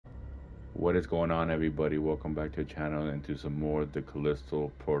What is going on, everybody? Welcome back to the channel and to some more of the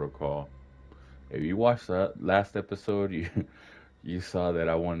Callisto Protocol. If you watched the last episode, you saw that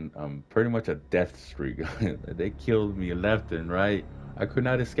I won pretty much a death streak. They killed me left and right. I could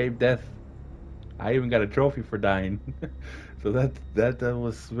not escape death. I even got a trophy for dying. So that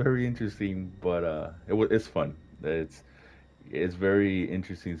was very interesting, but it's fun. It's very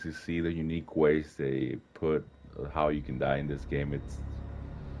interesting to see the unique ways they put how you can die in this game.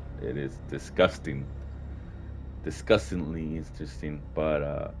 It is disgustingly interesting.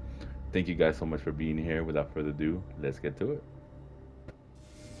 But thank you guys so much for being here. Without further ado, let's get to it.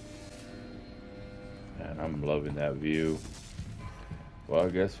 And I'm loving that view. Well, I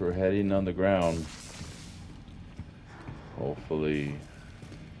guess we're heading on the ground. Hopefully.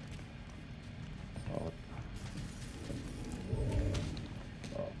 Oh,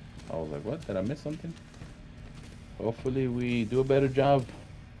 oh, I was like, what? Did I miss something? Hopefully we do a better job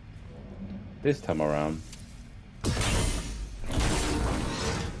this time around.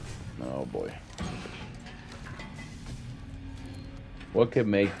 Oh boy. What could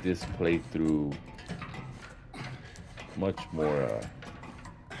make this playthrough much more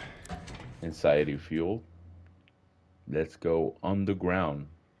anxiety fueled? Let's go underground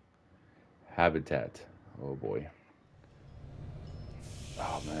habitat. Oh boy.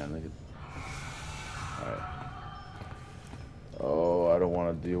 Oh man, look at. All right. Oh, I don't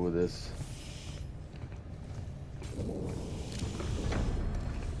want to deal with this.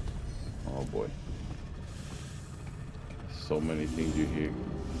 Oh boy. So many things you hear.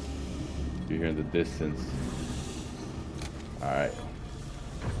 You hear in the distance. All right.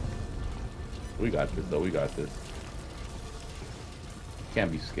 We got this, though. We got this.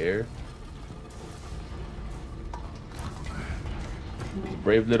 Can't be scared. Is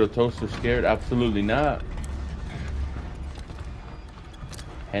brave little toaster scared? Absolutely not.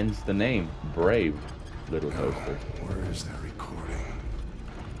 Hence the name, Brave Little Toaster. Where is that recording?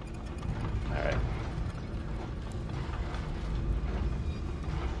 All right.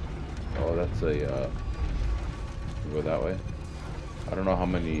 Oh, that's a. Go that way. I don't know how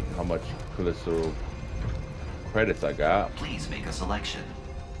much Callisto credits I got. Please make a selection.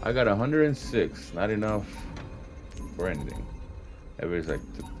 I got 106. Not enough for anything. Everybody's like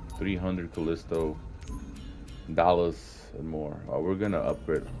 300 Callisto dollars and more. Oh, we're gonna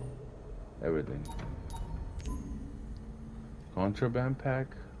upgrade everything. Contraband pack.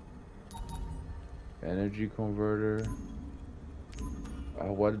 Energy converter.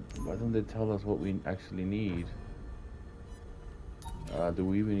 Why don't they tell us what we actually need? Do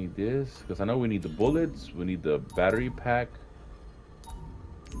we even need this? Because I know we need the bullets, we need the battery pack.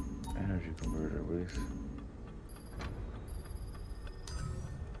 Energy converter, please.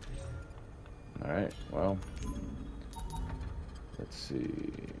 Alright, well. Let's see.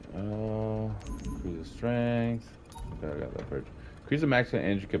 Increase the strength. Okay, I got that purchase. Increase the maximum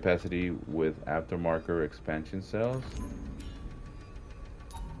energy capacity with aftermarket expansion cells.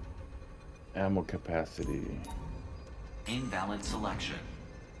 Ammo capacity. Invalid selection.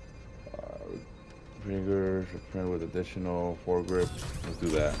 Triggers, print with additional foregrip. Let's do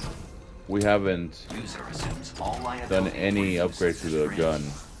that. We haven't User assumes all done liability any for upgrade use to as the a gun.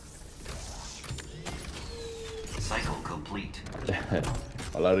 Cycle complete.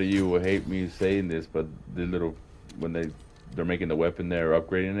 A lot of you will hate me saying this, but the little when they're making the weapon there or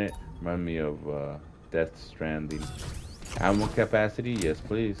upgrading it, remind me of Death Stranding. Ammo capacity, yes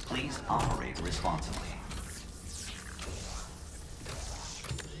please. Please operate responsibly.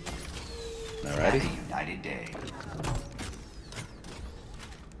 Alrighty. Happy United Day.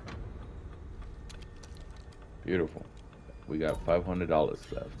 Beautiful. We got $500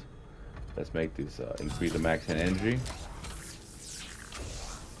 left. Let's make this increase the max in energy.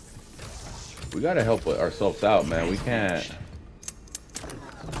 We gotta help ourselves out, man. We can't.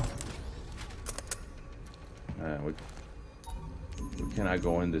 Man, we cannot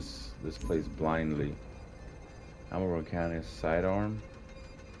go in this place blindly. Ammo mechanic sidearm.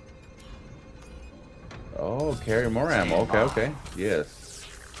 Oh, carry more ammo. Okay, okay. Yes.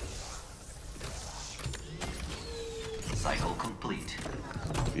 Cycle complete.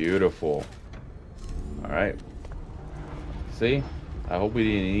 Beautiful. All right. See? I hope we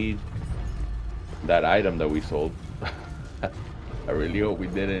didn't need that item that we sold. I really hope we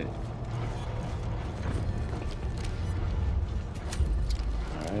didn't.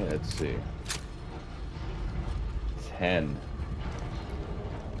 All right, let's see. 10.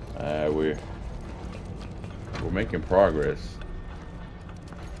 We're making progress.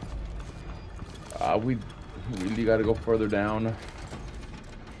 We really got to go further down.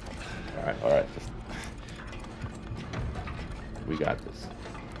 All right. We got this.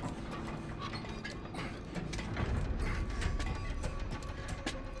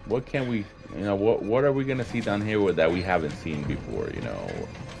 what can we, you know, what are we gonna see down here that we haven't seen before, you know?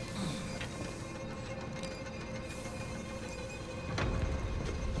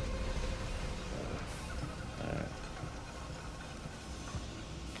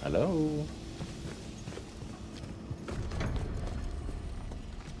 Hello?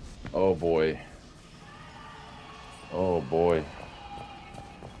 Oh boy. Oh boy.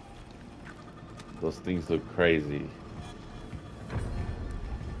 Those things look crazy.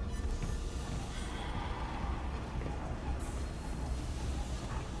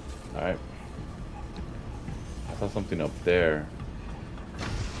 Alright. I saw something up there.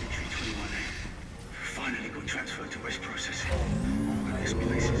 Finally got transferred to West Processing. This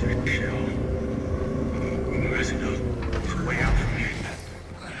place is a shell. As it it's way out from here.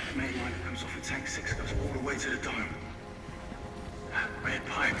 The main line that comes off of Tank 6 goes all the way to the dome. Red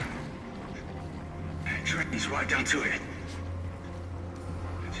pipe. Train's right down to it.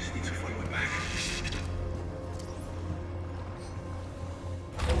 I just need to follow it back.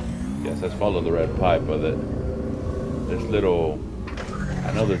 Yes, let's follow the red pipe, but there's little,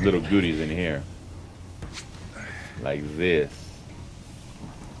 I know there's little goodies in here. Like this.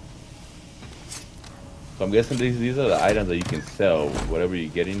 So I'm guessing these are the items that you can sell, whatever you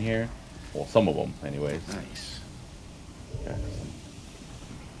get in here. Well, some of them, anyways. Nice. Okay.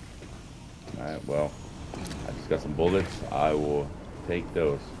 Alright, well, I just got some bullets. I will take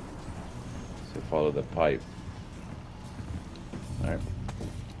those. So follow the pipe. Alright.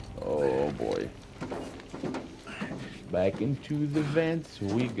 Oh boy. Back into the vents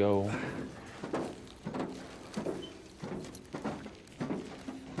we go.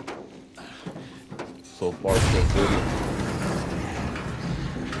 So far, so good.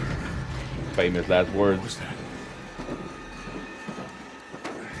 Famous last words.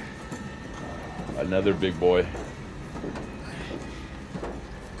 Another big boy.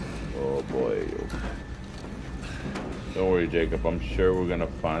 Oh boy. Don't worry, Jacob. I'm sure we're gonna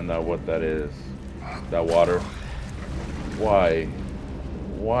find out what that is. That water. Why?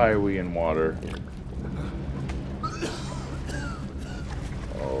 Why are we in water?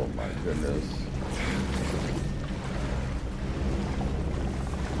 Oh my goodness.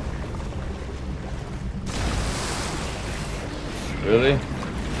 Really?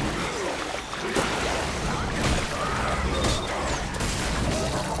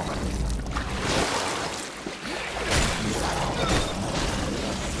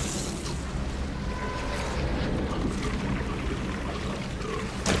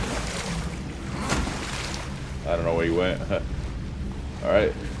 I don't know where he went. All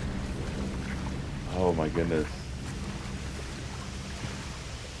right. Oh my goodness.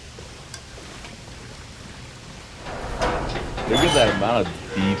 Look at that amount of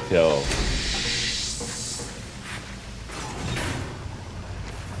detail.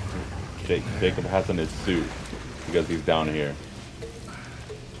 Jacob has on his suit because he's down here.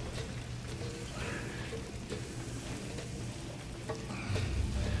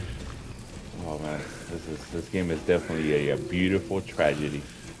 Oh man, this game is definitely a beautiful tragedy.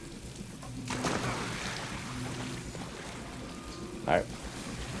 All right.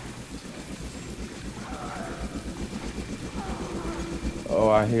 Oh,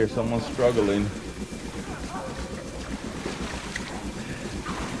 I hear someone struggling.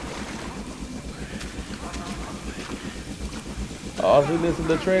 Oh, see this in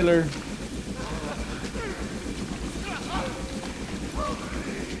the trailer.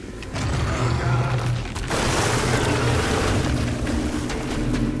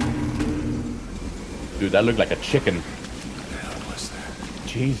 Dude, that looked like a chicken. What the hell was that?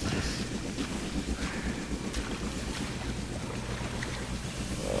 Jesus.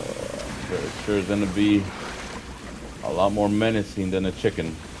 Sure is gonna be a lot more menacing than a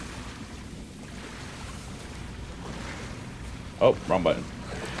chicken. Oh, wrong button.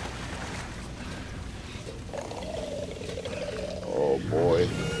 Oh boy.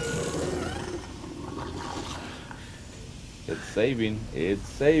 It's saving. It's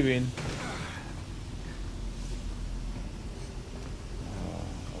saving.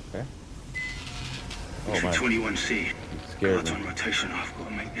 Okay. Oh man. 21C. Scared Guards me. on rotation. I've got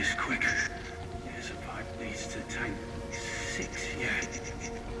to make this quick. There's a pipe leads to tank 6, yeah.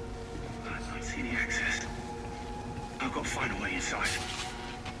 I don't see any access. I've got to find a way inside.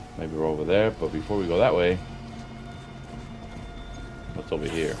 Maybe we're over there, but before we go that way, what's over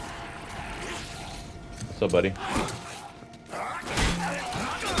here? What's up, buddy?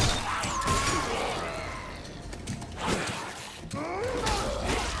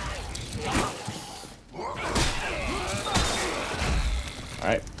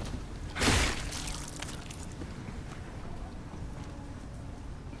 Alright.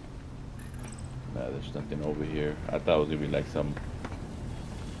 There's nothing over here. I thought it was gonna be like some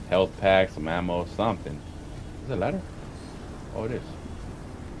health pack, some ammo, something. Is it a ladder? Oh, it is.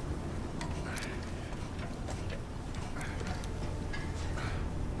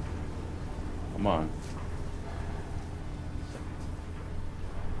 Come on.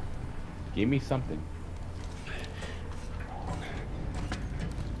 Give me something.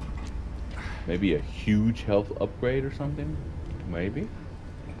 Maybe a huge health upgrade or something? Maybe?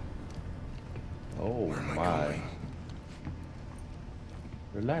 Oh my.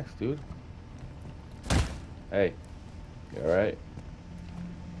 Relax, dude. Hey. You alright?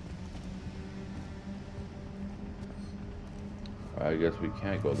 I guess we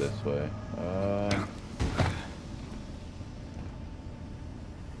can't go this way.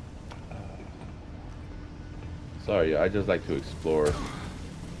 Sorry, I just like to explore.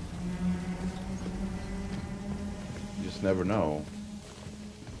 You just never know.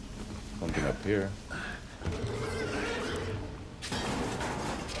 Something up here.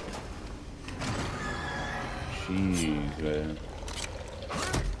 Jeez, man.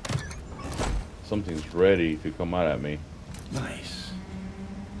 Something's ready to come out at me. Nice.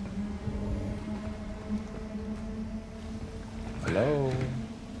 Hello?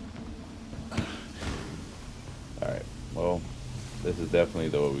 Alright, well, this is definitely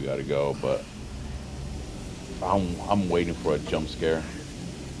the way we gotta go, but I'm waiting for a jump scare.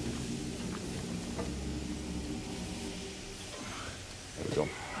 There we go.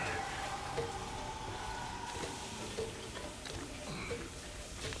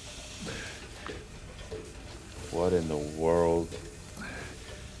 What in the world?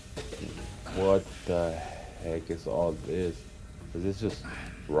 What the heck is all this? Is this just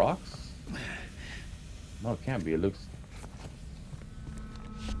rocks? No, it can't be. It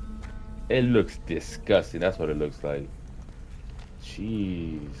looks disgusting. That's what it looks like.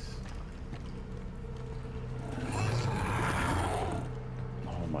 Jeez.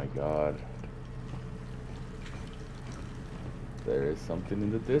 Oh my god. There is something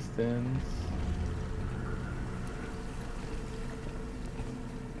in the distance.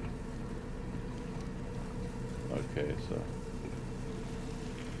 Okay, so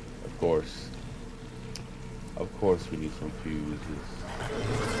of course we need some fuses.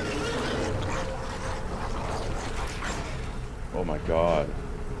 Oh my god.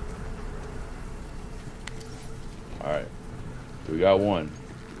 Alright. We got one.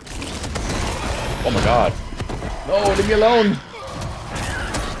 Oh my god. No, leave me alone.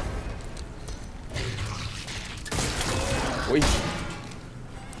 Wait.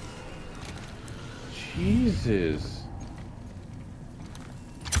 Jesus.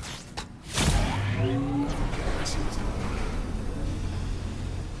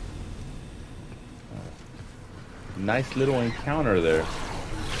 Nice little encounter there.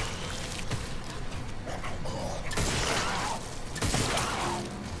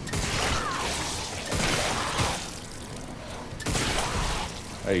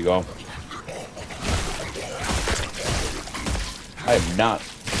 There you go. I am not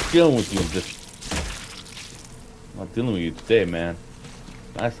dealing with you not dealing with you today, man.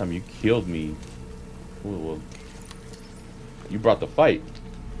 Last time you killed me. Well, you brought the fight.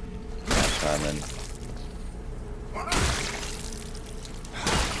 Last time, and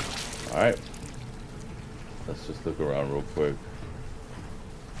alright. Let's just look around real quick.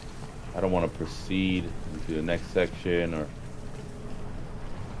 I don't want to proceed into the next section or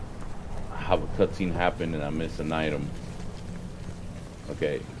have a cutscene happen and I miss an item.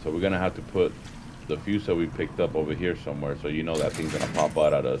 Okay, so we're gonna have to put the fuse that we picked up over here somewhere, so you know that thing's gonna pop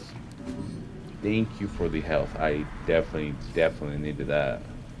out at us. Thank you for the health. I definitely needed that.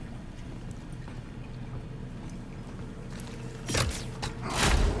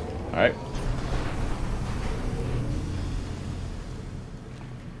 Alright.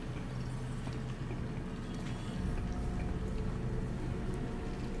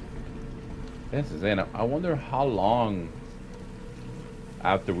 This is it. I wonder how long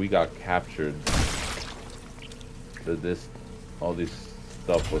after we got captured that all this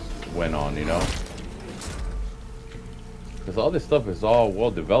stuff went on, you know? Because all this stuff is all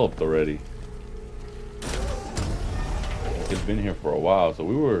well developed already. It's been here for a while, so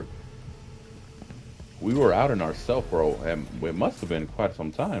we were out in ourselves for it must have been quite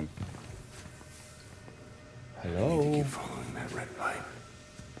some time. Hello. Keep following that red pipe.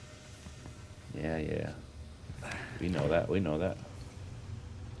 Yeah. We know that.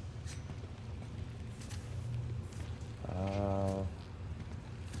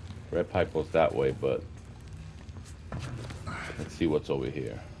 Red pipe goes that way, but let's see what's over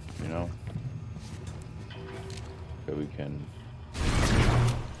here, you know? Okay, we can...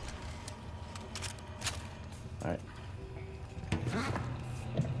 Alright.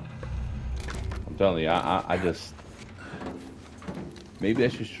 I'm telling you, I just... Maybe I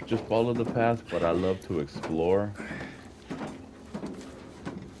should just follow the path, but I love to explore.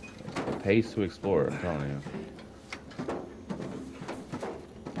 It pays to explore, I'm telling you.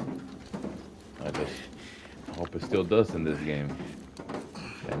 I just hope it still does in this game.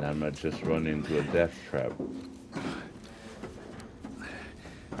 And I'm not just running into a death trap.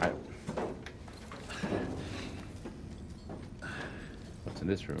 Alright. What's in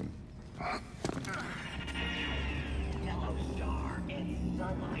this room? Yellow star in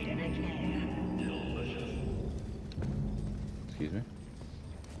sunlight in a can. Delicious. Excuse me?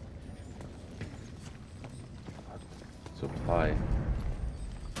 Supply.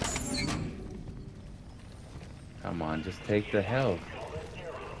 Come on, just take the health.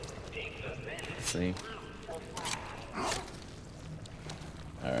 See?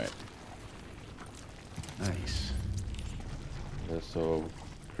 Alright. Nice. So,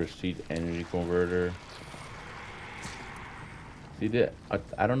 Prestige Energy Converter. See that?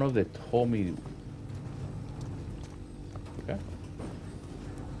 I don't know if they told me. Okay.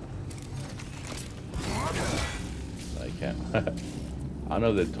 I can't. I don't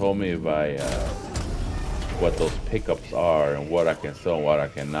know if they told me if what those pickups are and what I can sell and what I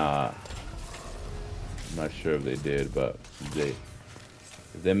cannot. I'm not sure if they did, but if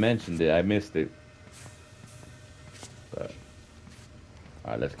they mentioned it, I missed it. But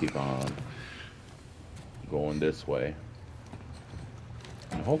alright, let's keep on going this way.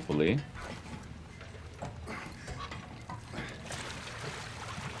 And hopefully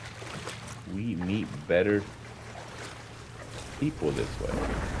we meet better people this way.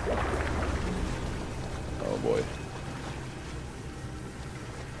 Oh boy.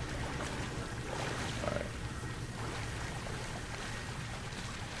 Alright.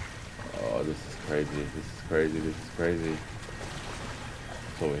 Oh, this is crazy. This is crazy. This is crazy.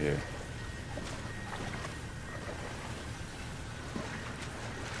 What's over here?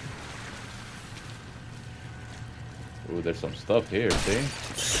 Ooh, there's some stuff here, see?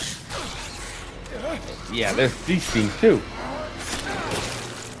 Yeah, there's these things too.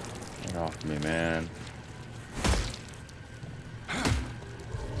 Get off me, man.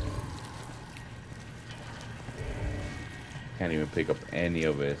 Can't even pick up any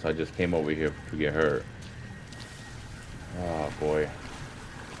of it, so I just came over here to get hurt. Oh boy.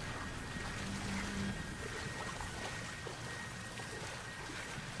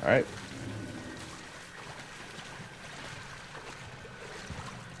 Alright.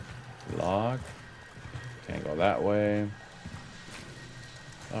 Lock. Can't go that way.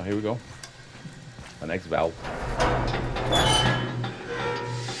 Oh, here we go. The next valve.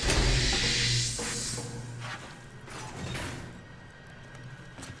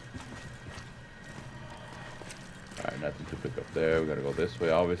 Alright, nothing to pick up there. We gotta go this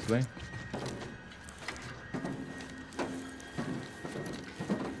way, obviously.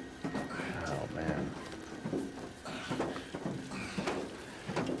 Oh, man.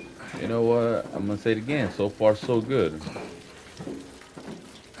 You know what? I'm gonna say it again. So far, so good.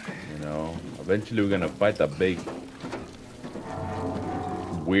 You know, eventually we're gonna fight that big,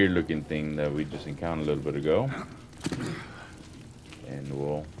 weird-looking thing that we just encountered a little bit ago, and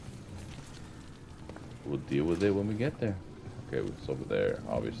we'll deal with it when we get there. Okay, it's over there,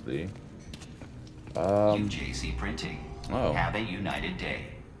 obviously. UJC Printing. Oh. Have a united day.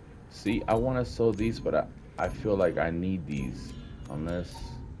 See, I want to sell these, but I feel like I need these, unless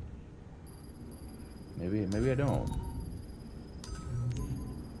maybe I don't.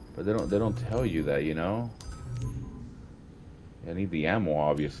 But they don't tell you that, you know. I need the ammo,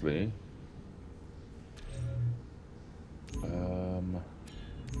 obviously.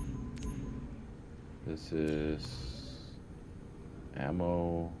 This is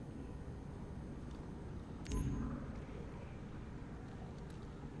ammo.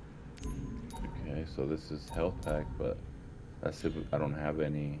 Okay, so this is health pack, but that's if I don't have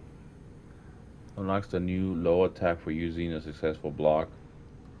any. Unlocks the new low attack for using a successful block.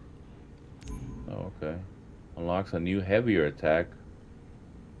 Oh, okay. Unlocks a new heavier attack.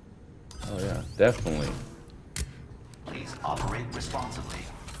 Oh yeah, definitely. Please operate responsibly.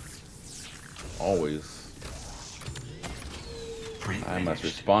 Always. Print I'm as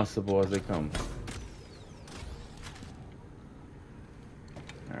finished. responsible as they come.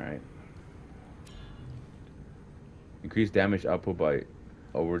 Alright. Increase damage output by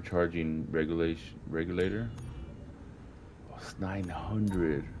overcharging regulator. Oh, it's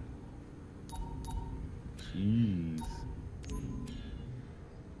 900. Jeez.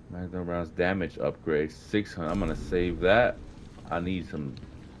 Magnum rounds damage upgrade 600. I'm gonna save that. I need some.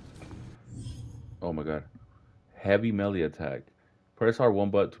 Oh my god. Heavy melee attack. Press R1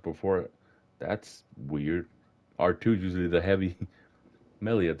 button to perform. That's weird. R2 is usually the heavy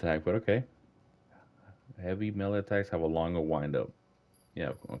melee attack, but okay. Heavy melee attacks have a longer windup.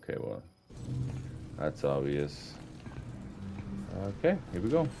 Yeah, okay, well, that's obvious. Okay, here we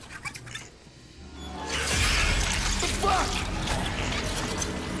go.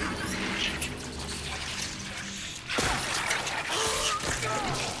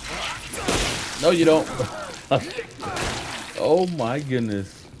 No, you don't. Oh my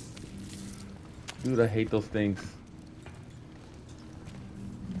goodness. Dude, I hate those things.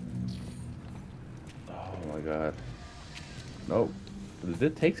 Oh my god. Nope. Did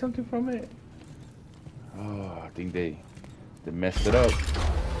it take something from it? Oh, I think they messed it up.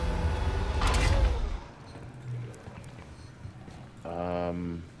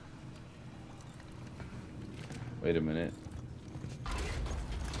 Wait a minute.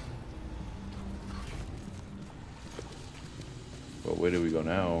 But where do we go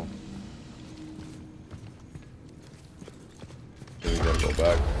now? So we gotta go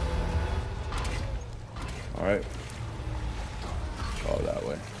back. Alright. Oh, that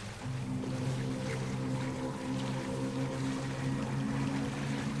way.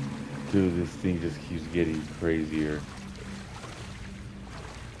 Dude, this thing just keeps getting crazier.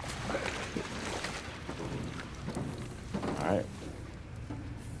 Alright.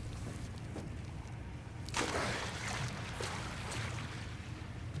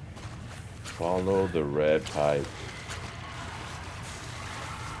 Follow the red pipe.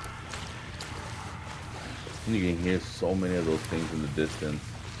 You can hear so many of those things in the distance.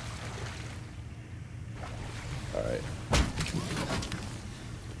 Alright.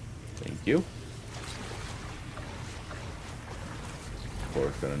 Thank you. Of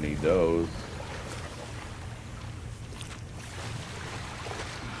course, gonna need those.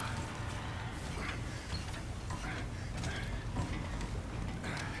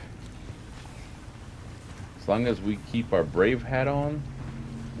 As long as we keep our brave hat on,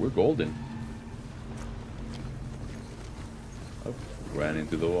 we're golden. Oh, ran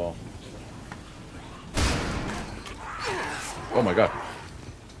into the wall. Oh my god.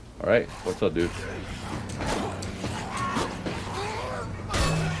 Alright, what's up, dude?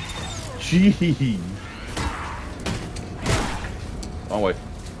 Gee. Long way.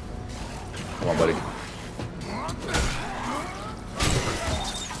 Come on, buddy.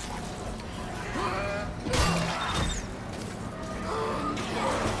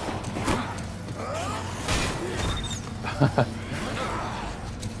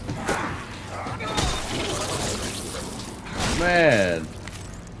 Man,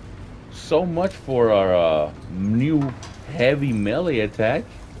 so much for our new heavy melee attack.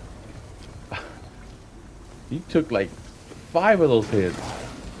 He took like 5 of those hits.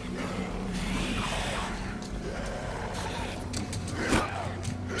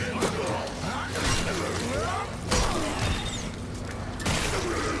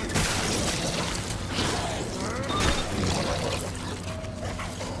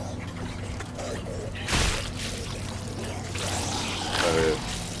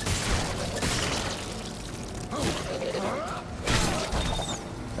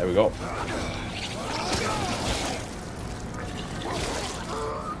 There we go.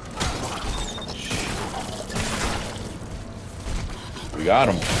 We got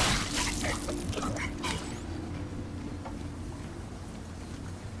him.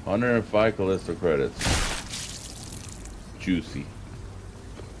 $105 Callisto credits. Juicy.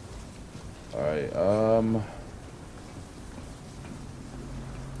 Alright, I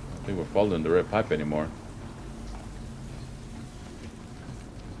think we're following the red pipe anymore.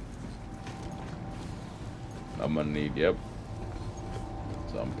 I'm gonna need, yep.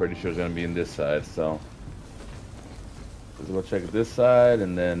 So I'm pretty sure it's gonna be in this side, so let's go check this side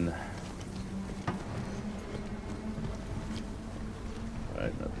and then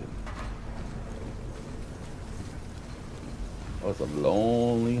alright, nothing. Oh, it's a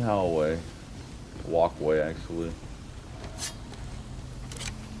lonely hallway. Walkway actually.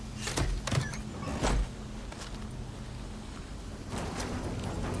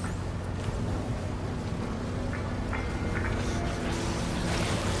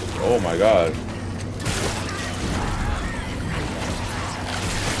 Oh my god.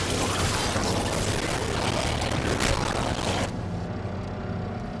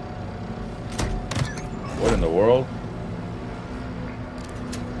 What in the world?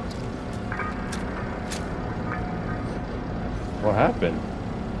 What happened?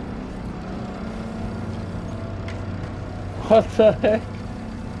 What the heck?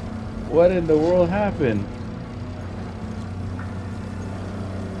 What in the world happened?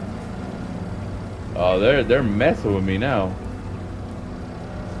 Oh, they're messing with me now.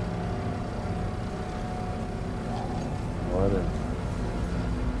 What?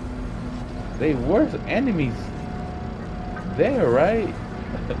 They were enemies there, right?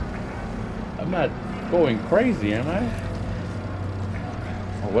 I'm not going crazy, am I?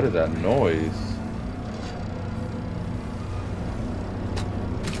 Oh, what is that noise?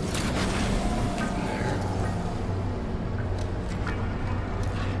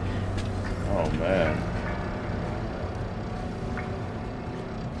 Oh man.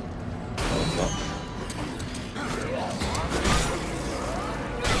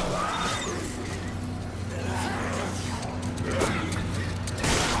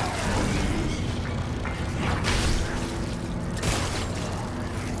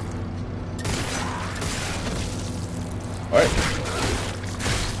 Alright.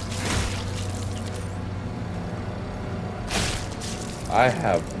 I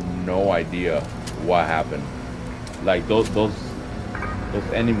have no idea what happened. Like those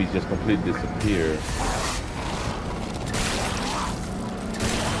enemies just completely disappear.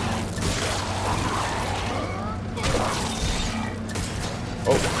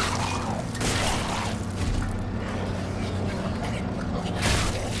 Oh.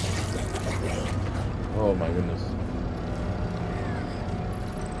 Oh my goodness.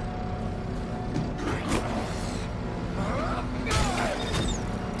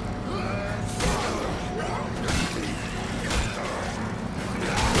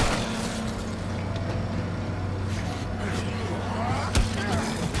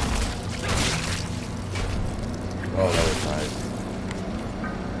 Oh, that was nice.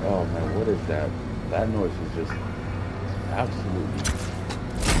 Oh man, what is that? That noise is just absolutely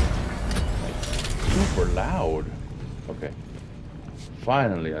like super loud. Okay.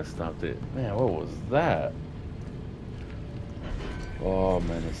 Finally I stopped it. Man, what was that? Oh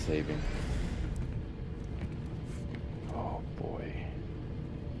man, it's saving. Oh boy.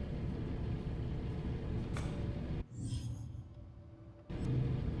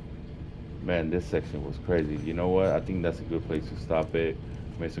 Man, this section was crazy. You know what? I think that's a good place to stop it.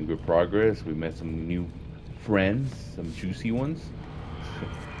 Made some good progress. We met some new friends, some juicy ones.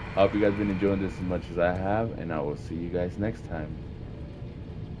 I hope you guys been enjoying this as much as I have, and I will see you guys next time.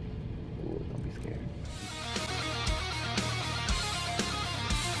 Ooh, don't be scared.